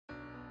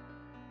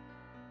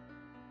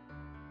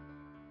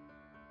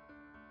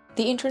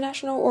The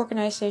International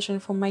Organization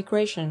for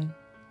Migration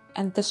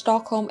and the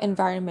Stockholm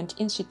Environment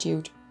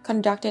Institute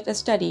conducted a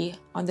study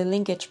on the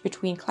linkage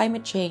between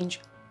climate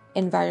change,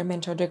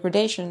 environmental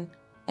degradation,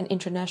 and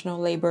international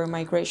labor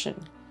migration,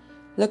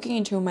 looking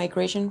into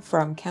migration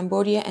from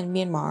Cambodia and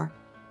Myanmar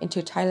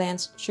into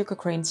Thailand's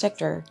sugarcane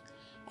sector,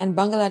 and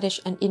Bangladesh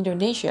and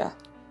Indonesia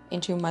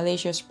into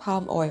Malaysia's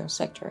palm oil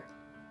sector.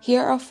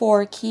 Here are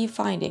 4 key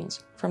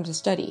findings from the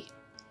study.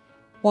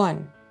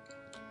 1.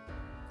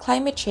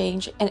 Climate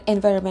change and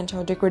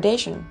environmental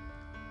degradation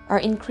are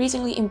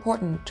increasingly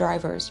important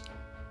drivers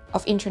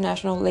of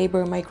international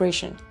labor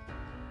migration,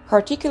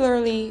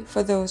 particularly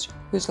for those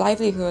whose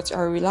livelihoods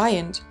are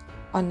reliant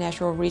on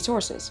natural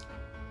resources.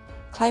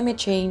 Climate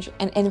change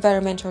and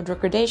environmental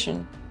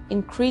degradation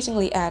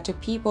increasingly add to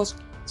people's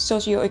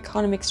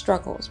socio-economic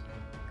struggles,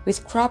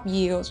 with crop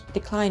yields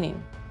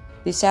declining,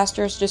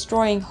 disasters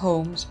destroying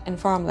homes and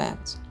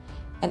farmlands,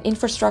 and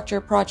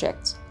infrastructure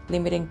projects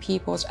limiting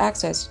people's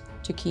access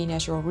to key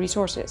natural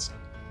resources.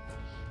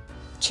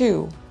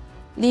 2.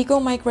 Legal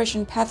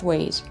migration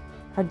pathways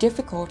are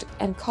difficult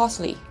and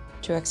costly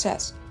to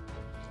access.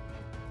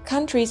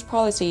 Countries'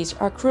 policies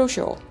are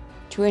crucial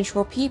to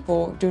ensure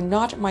people do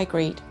not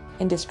migrate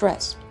in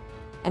distress,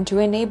 and to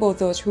enable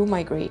those who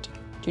migrate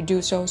to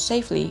do so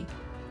safely,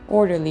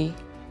 orderly,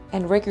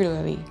 and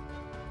regularly,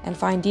 and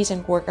find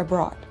decent work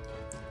abroad.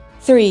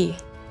 3.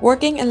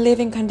 Working and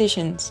living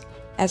conditions,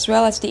 as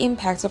well as the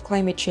impacts of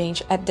climate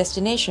change at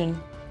destination,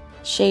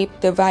 shape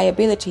the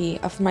viability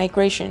of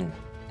migration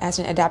as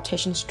an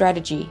adaptation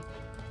strategy.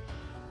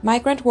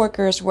 Migrant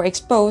workers were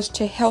exposed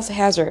to health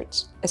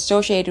hazards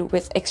associated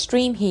with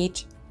extreme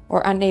heat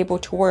or unable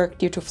to work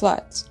due to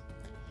floods.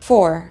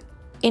 4.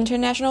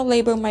 International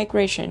labor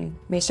migration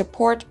may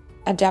support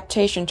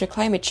adaptation to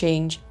climate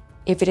change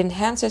if it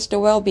enhances the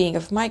well-being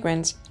of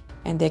migrants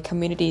and their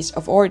communities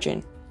of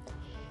origin.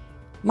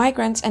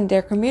 Migrants and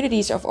their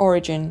communities of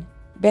origin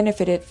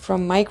benefited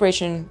from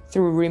migration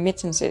through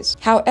remittances.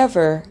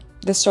 However,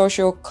 the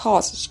social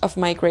costs of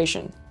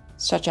migration,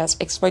 such as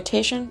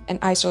exploitation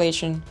and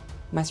isolation,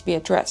 must be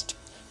addressed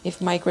if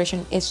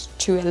migration is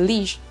to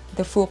unleash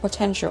the full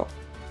potential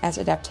as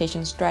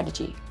adaptation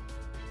strategy.